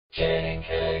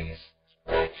JNK's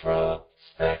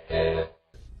Retrospective.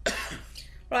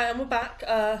 Right, and we're back.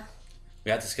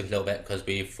 We had to skip a little bit because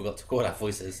we forgot to record our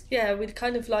voices. Yeah, we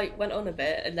kind of like went on a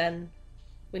bit, and then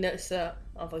we noticed that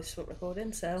our voices weren't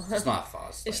recording. So It's not that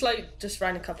fast. it's like just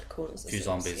round a couple of corners. A few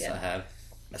zombies ahead.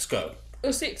 Let's go.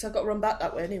 We'll see, because I've got to run back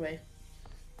that way anyway.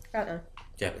 I don't know.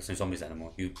 Yeah, but there's no zombies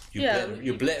anymore. You Yeah,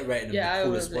 obliterated them Yeah, in I the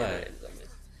will coolest way. obliterate zombies.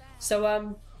 So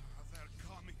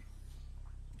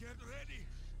Get ready.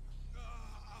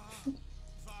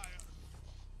 Fire.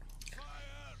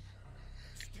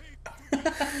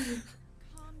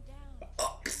 Calm down.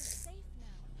 Oh, You're safe now.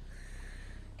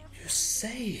 you're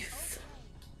safe.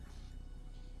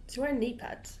 is he wearing knee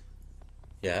pads?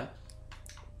 Yeah.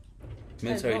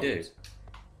 Military Oh, dude.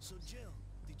 So Jill,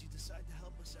 did you decide to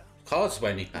help us out? Carl's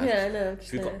wearing knee pads. Yeah, I know. I've Have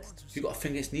just you got, noticed. have you got a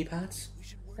fingerless knee pads? We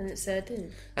should work. And it's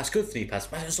dude. That's good for knee pads.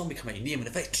 Imagine a zombie come at you, knee him in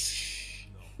the face.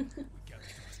 We can't trust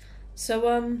him. So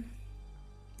You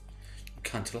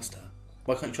can't trust her.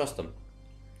 Why can't you trust them?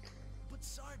 But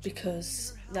Sergeant,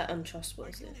 because they're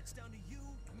untrustworthy. it's down to you,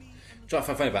 me, and Do you know what I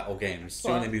find funny about all games? Do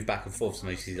you know when What? they move back and forth,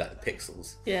 sometimes you see like the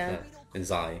pixels? Yeah. In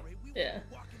his eye. we Yeah.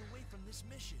 were walking away from this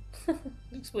mission.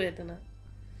 Looks weird, doesn't it?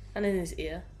 And in his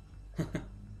ear.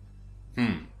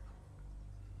 Fine.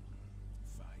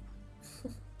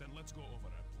 Then let's go over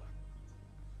our plan.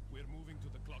 We're moving to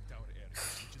the clock tower area,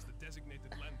 which is the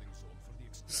designated landing zone for the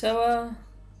extraction. So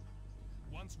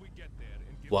Once we get there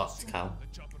and give What, the signal, Cal? the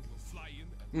chopper will fly in and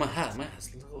My hat's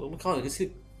oh my god, I can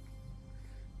see.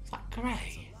 It's like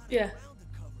grey. yeah. around the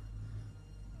cover.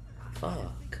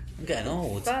 Fuck. I'm getting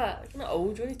old. But you're not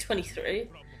old. You're only 23.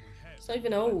 Problem we have. It's not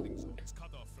even old. It's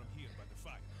cut off from here by the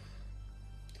fire.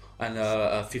 And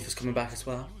FIFA's coming back as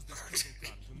well. Use the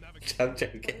plan to navigate. I'm Why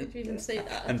joking. did you even say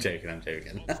that? I'm joking. Also use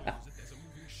it as a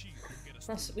moving shield to get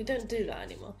us We don't do that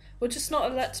anymore. We're just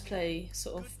not a let's play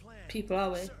sort of people, are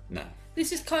we? No,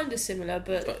 This is kind of similar,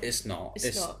 but but it's not.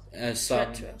 It's not. It's,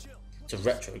 retro. it's a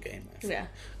retro game. I think. Yeah.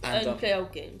 And Only play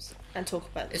old games and talk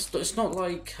about them. it's not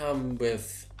like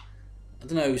with I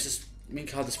don't know. It's just me and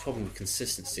Carl this problem with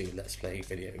consistency with let's play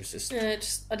videos. It's Yeah,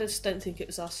 I just don't think it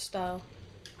was our style.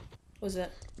 Was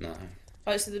it? no.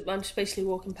 Right, so I'm just basically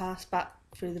walking past back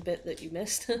through the bit that you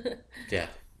missed. Yeah,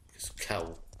 it's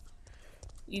Cal.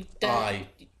 you dare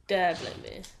blame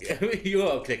me. You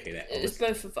are clicking it. It's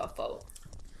both of our fault.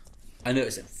 I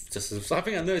noticed it. I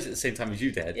think I noticed it at the same time as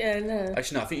you did. Yeah, no.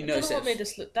 Actually, no. I think you I don't noticed know what it made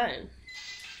us look down.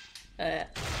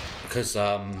 because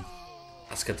I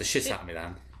scared the shit out of me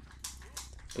then.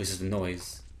 It was just a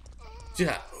noise. Do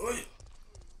that.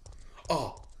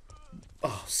 Oh,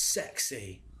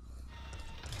 sexy.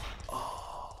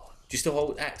 Oh, do you still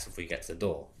hold X before you get to the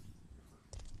door?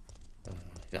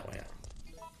 That way out.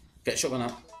 Get shotgun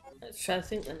out. I was trying to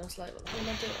think then. I was like, what am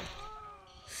I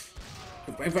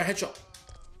doing? Aim for a headshot.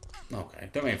 Okay,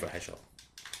 don't aim for a headshot.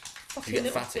 Fucking get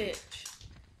little fatty. bitch.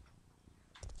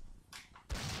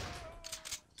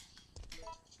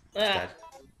 Dead.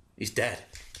 He's dead.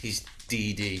 He's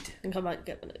DD'd. I think I might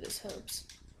get one of those herbs.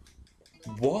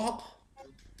 What?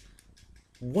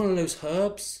 One of those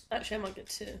herbs? Actually, I might get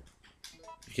two.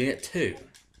 You can get two.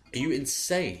 Are you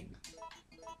insane?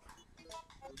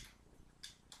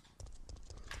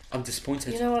 I'm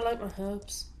disappointed. You know, I like my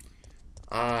herbs.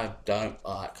 I don't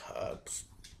like herbs.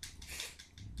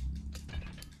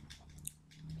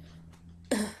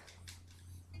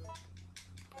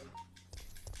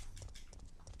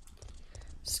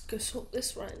 Let's go sort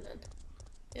this round then.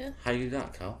 Yeah? How you do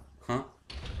that, Carl? Huh?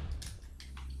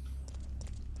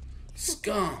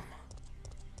 Scum!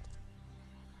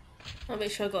 I'll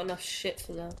make sure I got enough shit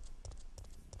for the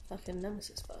fucking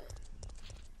Nemesis fight.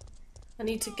 I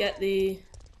need to get the...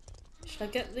 Should I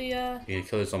get the, You gonna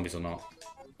kill the zombies or not?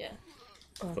 yeah.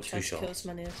 Oh, Got try two to kill shots. as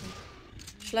many of them.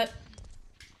 Should I...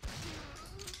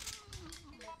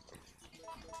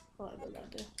 What will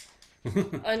that do?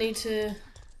 I need to...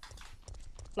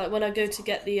 Like, when I go to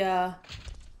get the,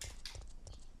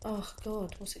 oh,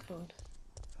 God, what's it called?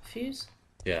 Fuse?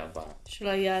 Yeah, but Should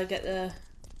I, get the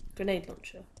grenade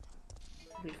launcher?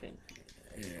 What do you think?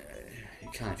 you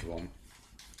can if you want.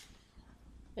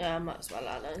 Yeah, I might as well,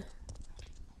 I know.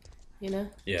 You know?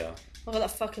 Yeah. I've got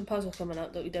that fucking puzzle coming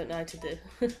up that we don't know how to do.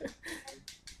 You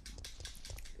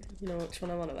know which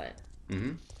one I want about?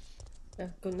 Mm-hmm. Yeah,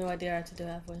 got no idea how to do it,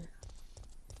 have we?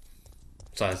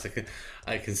 So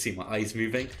I can see my eyes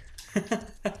moving.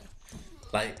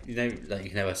 Like you know, like you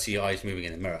can never see your eyes moving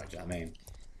in the mirror. Do you know what I mean?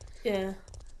 Yeah.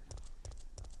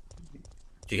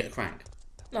 Do you get a crank?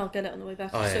 No, I'll get it on the way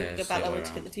back. Oh, So yeah, go it's back the that other way way to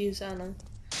get around. the fuse, I know.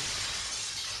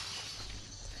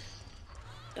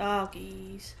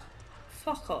 Doggies.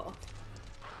 Fuck off.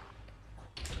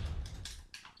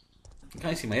 You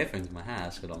can't see my earphones in my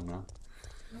hair so long now.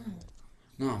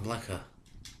 No, I'm like a...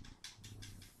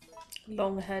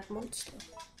 Long-haired monster.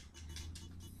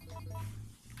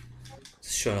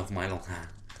 Just showing off my long hair.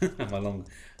 My long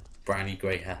browny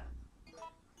grey hair.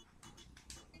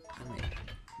 And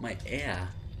my ear.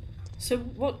 So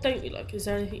what don't you like? Is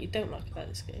there anything you don't like about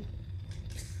this game?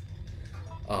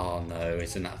 Oh no,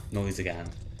 it's in that noise again.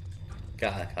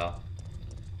 Get out of the car.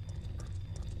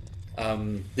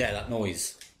 Yeah, that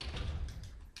noise.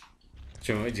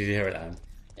 Did you hear it then?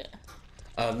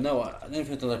 Yeah. No, the only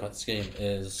thing I don't like about this game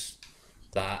is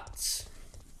that...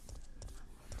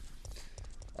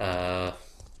 I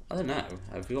don't know.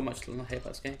 Have you got much to hate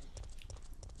about this game?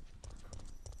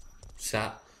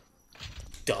 Sat.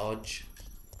 Dodge.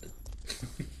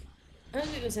 I don't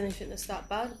think there's anything that's that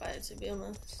bad about it, to be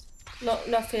honest.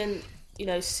 Nothing,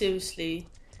 seriously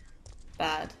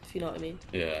bad, if you know what I mean.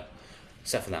 Yeah.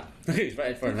 Except for that. He was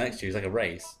right in front of next to you. It was like a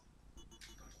race.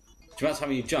 Do you remember the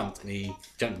time you jumped and he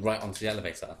jumped right onto the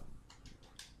elevator?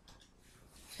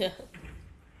 Yeah.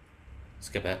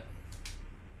 Skip it.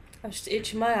 I was just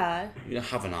itching my eye. You don't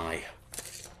have an eye.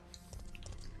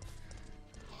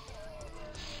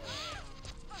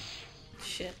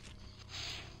 Shit.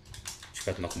 She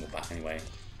better knock them all back anyway.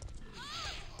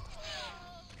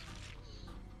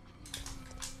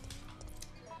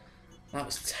 That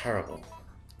was terrible.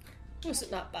 It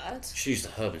wasn't that bad. She used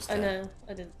the herb instead. I know.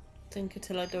 I didn't think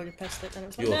until I'd already pressed it, and I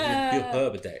was like, You're no.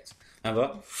 herb addict.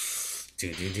 Remember?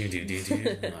 Do.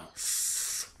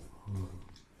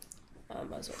 I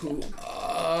might as well Who get them.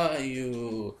 are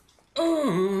you?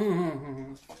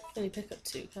 Only pick up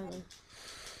 2, can't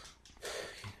I?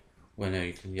 Well, no,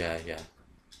 you can. Yeah.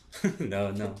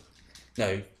 No.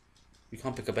 You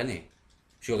can't pick up any.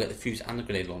 You'll get the fuse and the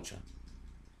grenade launcher.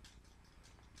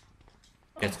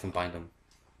 You have to combine them.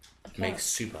 Make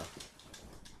super.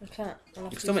 I can't. You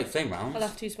can still make flame rounds. I'll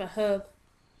have to use my herb.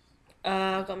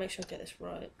 I've got to make sure I get this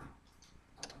right.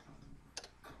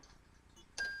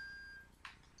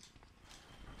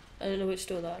 I don't know which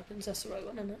door that opens. That's the right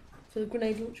one, isn't it? For the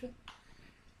grenade launcher.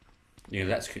 You can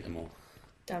electrocute them all.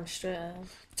 Damn straight I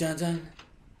have. Dun dun.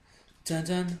 Dun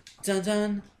dun. Dun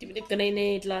dun. Give me the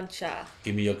grenade launcher.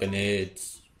 Give me your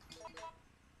grenades.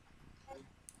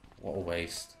 What a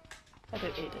waste. I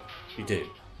don't need it. You do.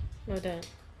 No, I don't.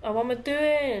 Oh, what am I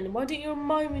doing? Why didn't you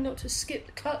remind me not to skip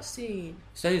the cutscene?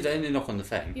 So they only knock on the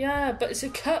thing. Yeah, but it's a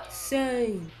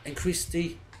cutscene. Increase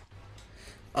the...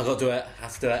 I gotta do it.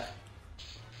 Have to do it.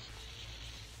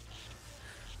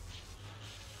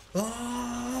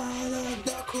 Oh,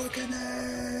 the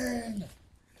quickening!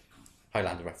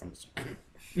 Highlander reference.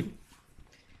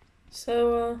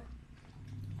 So,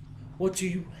 What do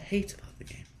you hate about the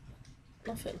game?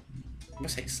 nothing. You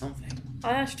must hate something.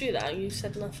 I asked you that and you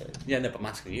said nothing. Yeah, no, but I'm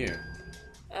asking you.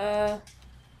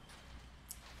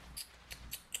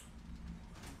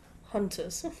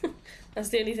 Hunters. That's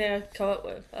the only thing I could come up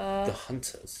with. The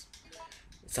hunters.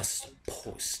 That's a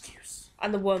poor excuse.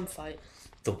 And the worm fight.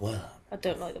 The worm. I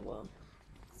don't like the worm.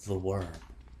 The worm.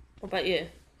 What about you?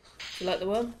 You like the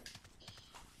worm?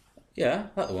 Yeah,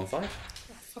 I like the worm fight.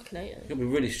 I fucking hate it. You gotta be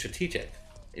really strategic.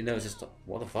 You know, it's just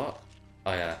what the fuck.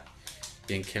 Oh yeah, you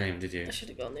didn't kill him, did you? I should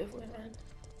have gone the other way around.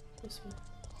 This way.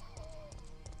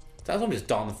 That zombie just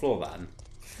died on the floor, man.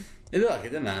 It looked like it,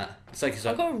 didn't it? It's like it's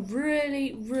I've like got a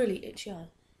really, really itchy eye.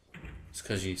 it's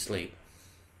because you sleep.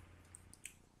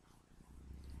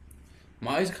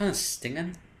 My eyes are kind of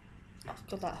stinging. I've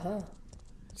got that hurt.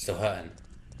 Still hurting.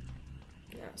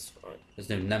 Yeah, that's right. There's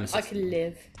no nemesis. I can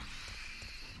live.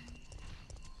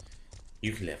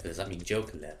 You can live. Does that mean Joe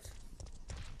can live?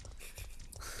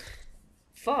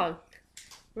 Fuck.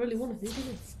 I really want to do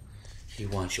this. He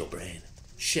wants your brain.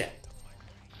 Shit.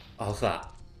 Oh, look at that.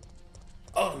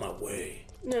 Out of my way.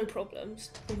 No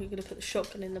problems. I think we're going to put the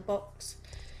shotgun in the box.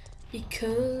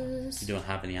 Because... You don't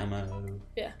have any ammo.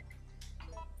 Yeah.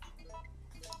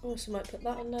 Also might put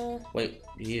that in there. Wait,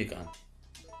 you need a gun.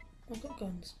 I've got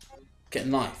guns. Get a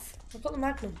knife. I've got the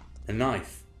Magnum. A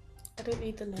knife. I don't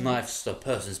need the knife. Knife's the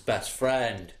person's best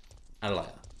friend. And a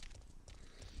lighter.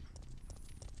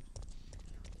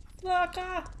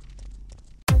 Laka!